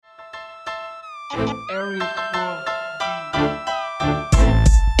Eric will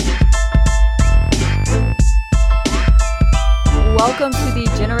Welcome to the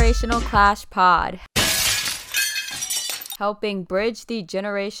Generational Clash Pod, helping bridge the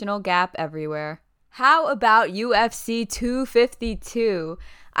generational gap everywhere. How about UFC 252?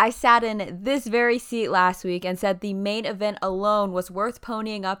 I sat in this very seat last week and said the main event alone was worth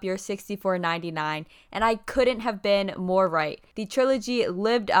ponying up your $64.99, and I couldn't have been more right. The trilogy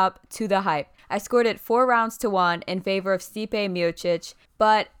lived up to the hype. I scored it 4-1 in favor of Stipe Miocic,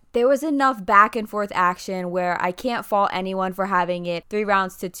 but there was enough back and forth action where I can't fault anyone for having it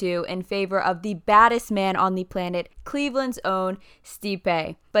 3-2 in favor of the baddest man on the planet, Cleveland's own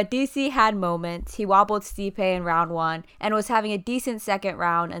Stipe. But DC had moments. He wobbled Stipe in round 1 and was having a decent second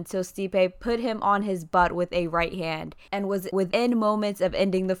round until Stipe put him on his butt with a right hand and was within moments of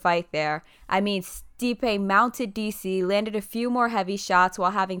ending the fight there. I mean, Stipe mounted DC, landed a few more heavy shots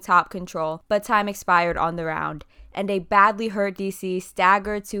while having top control, but time expired on the round, and a badly hurt DC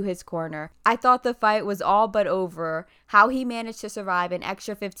staggered to his corner. I thought the fight was all but over. How he managed to survive an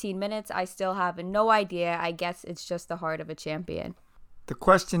extra 15 minutes, I still have no idea. I guess it's just the heart of a champion. The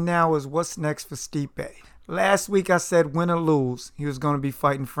question now is, what's next for Stipe? Last week I said win or lose, he was going to be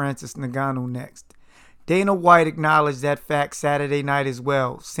fighting Francis Ngannou next. Dana White acknowledged that fact Saturday night as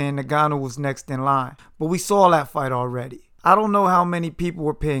well, saying Ngannou was next in line. But we saw that fight already. I don't know how many people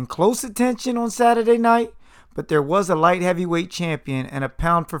were paying close attention on Saturday night, but there was a light heavyweight champion and a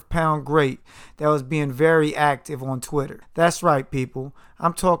pound-for-pound great that was being very active on Twitter. That's right, people.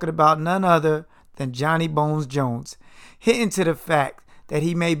 I'm talking about none other than Johnny Bones Jones, hitting to the fact that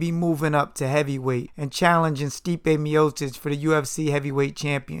he may be moving up to heavyweight and challenging Stipe Miocic for the UFC Heavyweight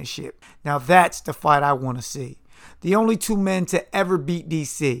Championship. Now that's the fight I want to see. The only two men to ever beat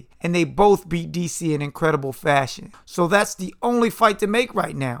DC, and they both beat DC in incredible fashion. So that's the only fight to make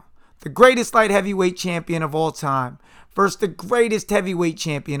right now. The greatest light heavyweight champion of all time versus the greatest heavyweight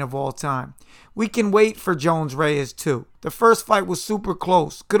champion of all time. We can wait for Jones-Reyes too. The first fight was super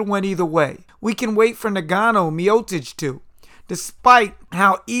close. Could have went either way. We can wait for Ngannou-Miocic too. Despite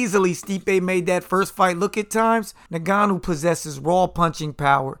how easily Stipe made that first fight look at times, Ngannou possesses raw punching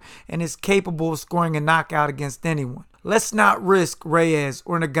power and is capable of scoring a knockout against anyone. Let's not risk Reyes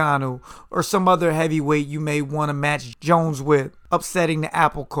or Ngannou or some other heavyweight you may want to match Jones with upsetting the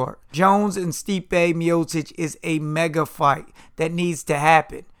apple cart. Jones and Stipe Miocic is a mega fight that needs to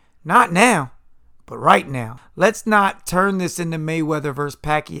happen. Not now, but right now. Let's not turn this into Mayweather versus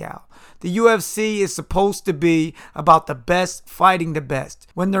Pacquiao. The UFC is supposed to be about the best fighting the best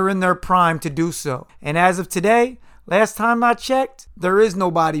when they're in their prime to do so. And as of today, last time I checked, there is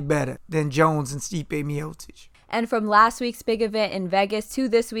nobody better than Jones and Stipe Miocic. And from last week's big event in Vegas to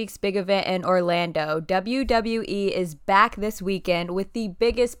this week's big event in Orlando, WWE is back this weekend with the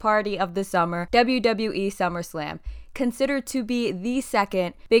biggest party of the summer, WWE SummerSlam, considered to be the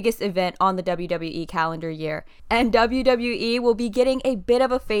second biggest event on the WWE calendar year. And WWE will be getting a bit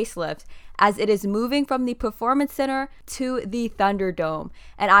of a facelift as it is moving from the Performance Center to the Thunderdome.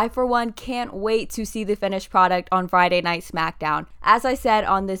 And I, for one, can't wait to see the finished product on Friday Night SmackDown. As I said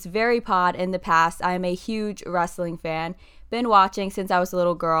on this very pod in the past, I am a huge wrestling fan. Been watching since I was a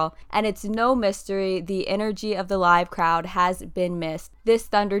little girl, and it's no mystery the energy of the live crowd has been missed. This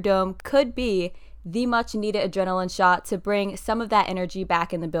Thunderdome could be the much needed adrenaline shot to bring some of that energy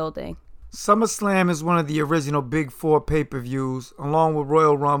back in the building. SummerSlam is one of the original Big Four pay-per-views, along with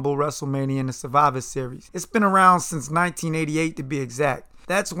Royal Rumble, WrestleMania, and the Survivor Series. It's been around since 1988 to be exact.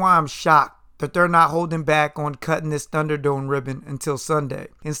 That's why I'm shocked that they're not holding back on cutting this Thunderdome ribbon until Sunday,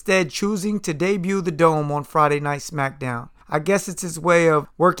 instead choosing to debut the Dome on Friday Night SmackDown. I guess it's his way of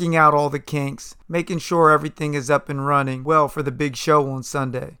working out all the kinks, making sure everything is up and running well for the big show on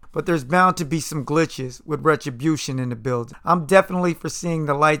Sunday. But there's bound to be some glitches with Retribution in the building. I'm definitely foreseeing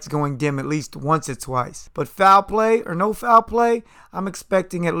the lights going dim at least once or twice. But foul play or no foul play, I'm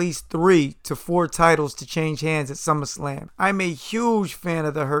expecting at least 3 to 4 titles to change hands at SummerSlam. I'm a huge fan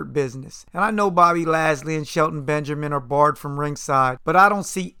of the Hurt Business, and I know Bobby Lashley and Shelton Benjamin are barred from ringside, but I don't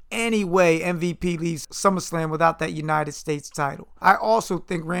see any way MVP leaves SummerSlam without that United States title. I also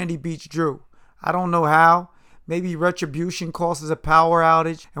think Randy beats Drew. I don't know how. Maybe Retribution causes a power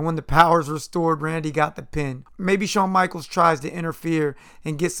outage, and when the power's restored, Randy got the pin. Maybe Shawn Michaels tries to interfere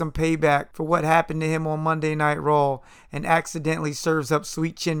and get some payback for what happened to him on Monday Night Raw and accidentally serves up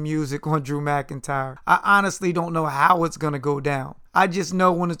Sweet Chin music on Drew McIntyre. I honestly don't know how it's going to go down. I just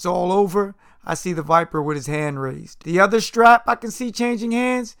know when it's all over, I see the Viper with his hand raised. The other strap I can see changing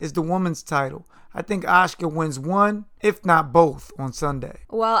hands is the women's title. I think Asuka wins 1 if not both, on Sunday.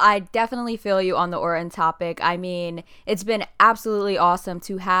 Well, I definitely feel you on the Orton topic. I mean, it's been absolutely awesome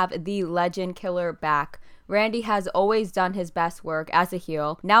to have the legend killer back. Randy has always done his best work as a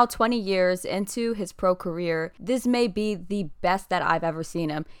heel. Now 20 years into his pro career, this may be the best that I've ever seen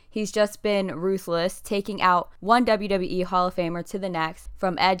him. He's just been ruthless, taking out one WWE Hall of Famer to the next,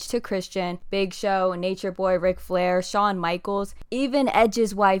 from Edge to Christian, Big Show, Nature Boy, Ric Flair, Shawn Michaels. Even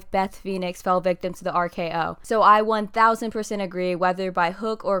Edge's wife, Beth Phoenix, fell victim to the RKO. So I 1000% agree, whether by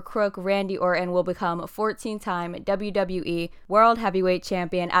hook or crook, Randy Orton will become a 14-time WWE World Heavyweight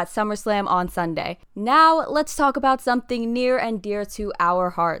Champion at SummerSlam on Sunday. Now, let's talk about something near and dear to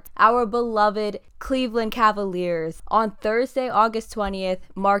our hearts. Our beloved Cleveland Cavaliers on Thursday, August 20th,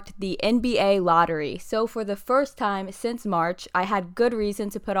 marked the NBA lottery. So for the first time since March, I had good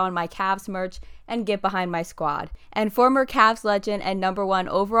reason to put on my Cavs merch and get behind my squad. And former Cavs legend and number 1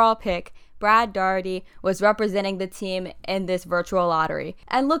 overall pick, Brad Daugherty, was representing the team in this virtual lottery.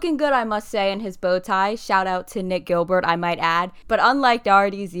 And looking good, I must say, in his bow tie. Shout out to Nick Gilbert, I might add. But unlike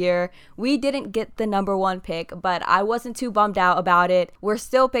Daugherty's year, we didn't get the number 1 pick, but I wasn't too bummed out about it. We're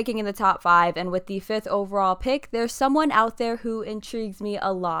still picking in the top 5, and with the 5th overall pick, there's someone out there who intrigues me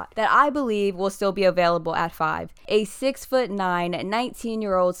a lot that I believe will still be available at 5. A 6'9",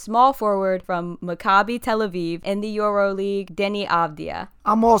 19-year-old small forward from Maccabi Tel Aviv in the EuroLeague, Deni Avdia.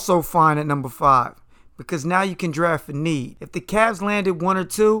 I'm also fine at number 5 because now you can draft for need. If the Cavs landed 1 or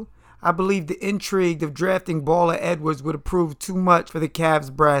 2, I believe the intrigue of drafting Ball and Edwards would have proved too much for the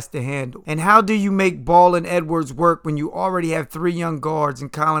Cavs brass to handle. And how do you make Ball and Edwards work when you already have 3 young guards in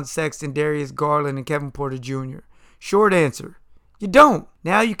Colin Sexton, Darius Garland, and Kevin Porter Jr.? Short answer, you don't.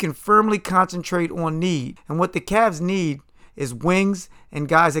 Now you can firmly concentrate on need. And what the Cavs need is wings and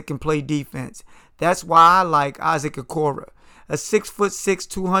guys that can play defense. That's why I like Isaac Okoro, a 6'6",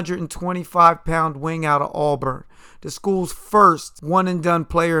 225-pound wing out of Auburn, the school's first one-and-done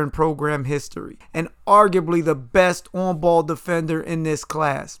player in program history, and arguably the best on-ball defender in this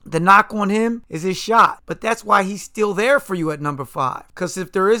class. The knock on him is his shot, but that's why he's still there for you at number 5. Because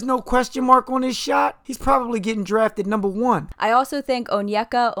if there is no question mark on his shot, he's probably getting drafted number 1. I also think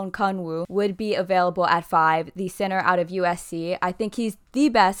Onyeka Onkonwu would be available at 5, the center out of USC. I think he's the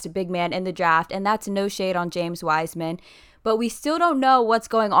best big man in the draft, and that's no shade on James Wiseman. But we still don't know what's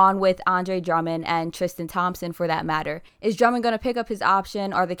going on with Andre Drummond and Tristan Thompson, for that matter. Is Drummond going to pick up his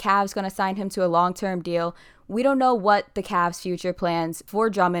option? Are the Cavs going to sign him to a long-term deal? We don't know what the Cavs' future plans for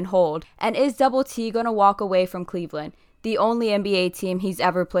Drummond hold. And is Double T going to walk away from Cleveland, the only NBA team he's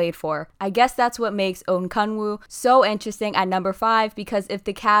ever played for? I guess that's what makes Onkonwu so interesting at number 5, because if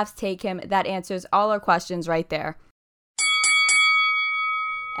the Cavs take him, that answers all our questions right there.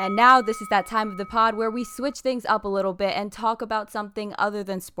 And now this is that time of the pod where we switch things up a little bit and talk about something other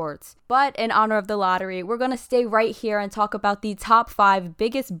than sports. But in honor of the lottery, we're going to stay right here and talk about the top 5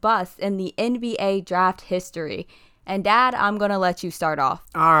 biggest busts in the NBA draft history. And Dad, I'm going to let you start off.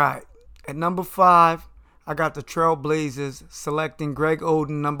 All right. At number 5, I got the Trailblazers selecting Greg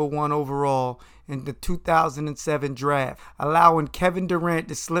Oden number 1 overall in the 2007 draft, allowing Kevin Durant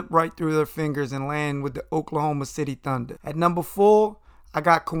to slip right through their fingers and land with the Oklahoma City Thunder. At number 4, I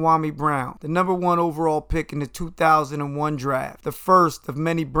got Kwame Brown, the number 1 overall pick in the 2001 draft, the first of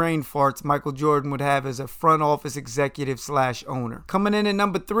many brain farts Michael Jordan would have as a front office executive/owner. Coming in at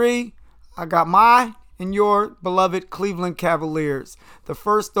number 3, I got my and your beloved Cleveland Cavaliers, the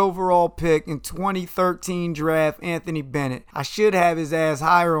first overall pick in 2013 draft, Anthony Bennett. I should have his ass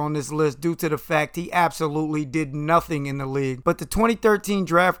higher on this list due to the fact he absolutely did nothing in the league. But the 2013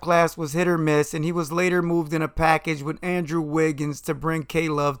 draft class was hit or miss, and he was later moved in a package with Andrew Wiggins to bring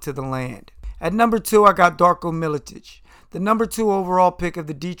K-Love to the land. At number 2, I got Darko Milicic, the number 2 overall pick of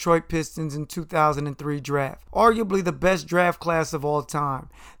the Detroit Pistons in 2003 draft. Arguably the best draft class of all time.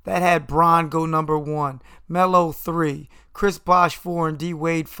 That had Bron go number 1, Melo 3, Chris Bosh 4, and D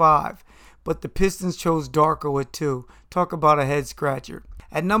Wade 5. But the Pistons chose Darko at 2. Talk about a head scratcher.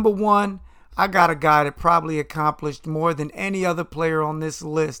 At number 1, I got a guy that probably accomplished more than any other player on this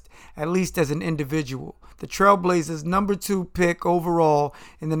list, at least as an individual. The Trailblazers' number 2 pick overall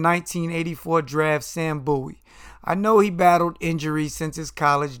in the 1984 draft, Sam Bowie. I know he battled injuries since his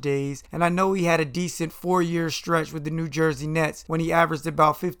college days, and I know he had a decent 4-year stretch with the New Jersey Nets when he averaged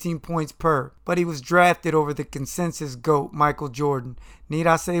about 15 points per, but he was drafted over the consensus GOAT, Michael Jordan. Need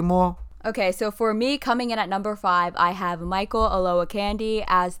I say more? Okay, so for me, coming in at number 5, I have Michael Olowokandi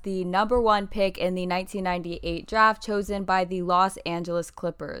as the number 1 pick in the 1998 draft, chosen by the Los Angeles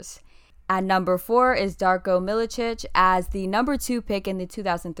Clippers. At number 4 is Darko Milicic as the number 2 pick in the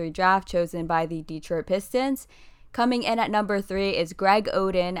 2003 draft, chosen by the Detroit Pistons. Coming in at number 3 is Greg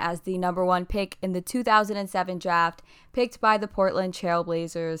Oden as the number 1 pick in the 2007 draft, picked by the Portland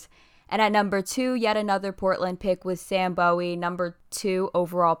Trailblazers. And at number 2, yet another Portland pick was Sam Bowie, number 2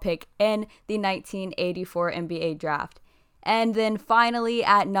 overall pick in the 1984 NBA draft. And then finally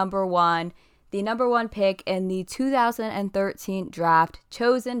at number 1, the number 1 pick in the 2013 draft,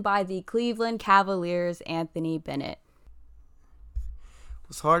 chosen by the Cleveland Cavaliers, Anthony Bennett.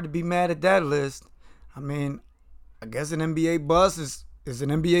 It's hard to be mad at that list. I mean, I guess an NBA bust is an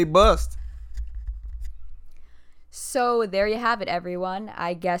NBA bust. So there you have it, everyone.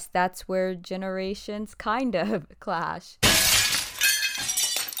 I guess that's where generations kind of clash.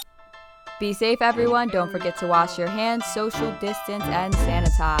 Be safe, everyone. Don't forget to wash your hands, social distance, and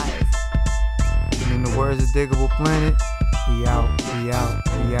sanitize. In the words of Diggable Planet, we out, we out,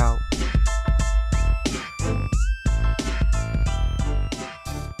 we out.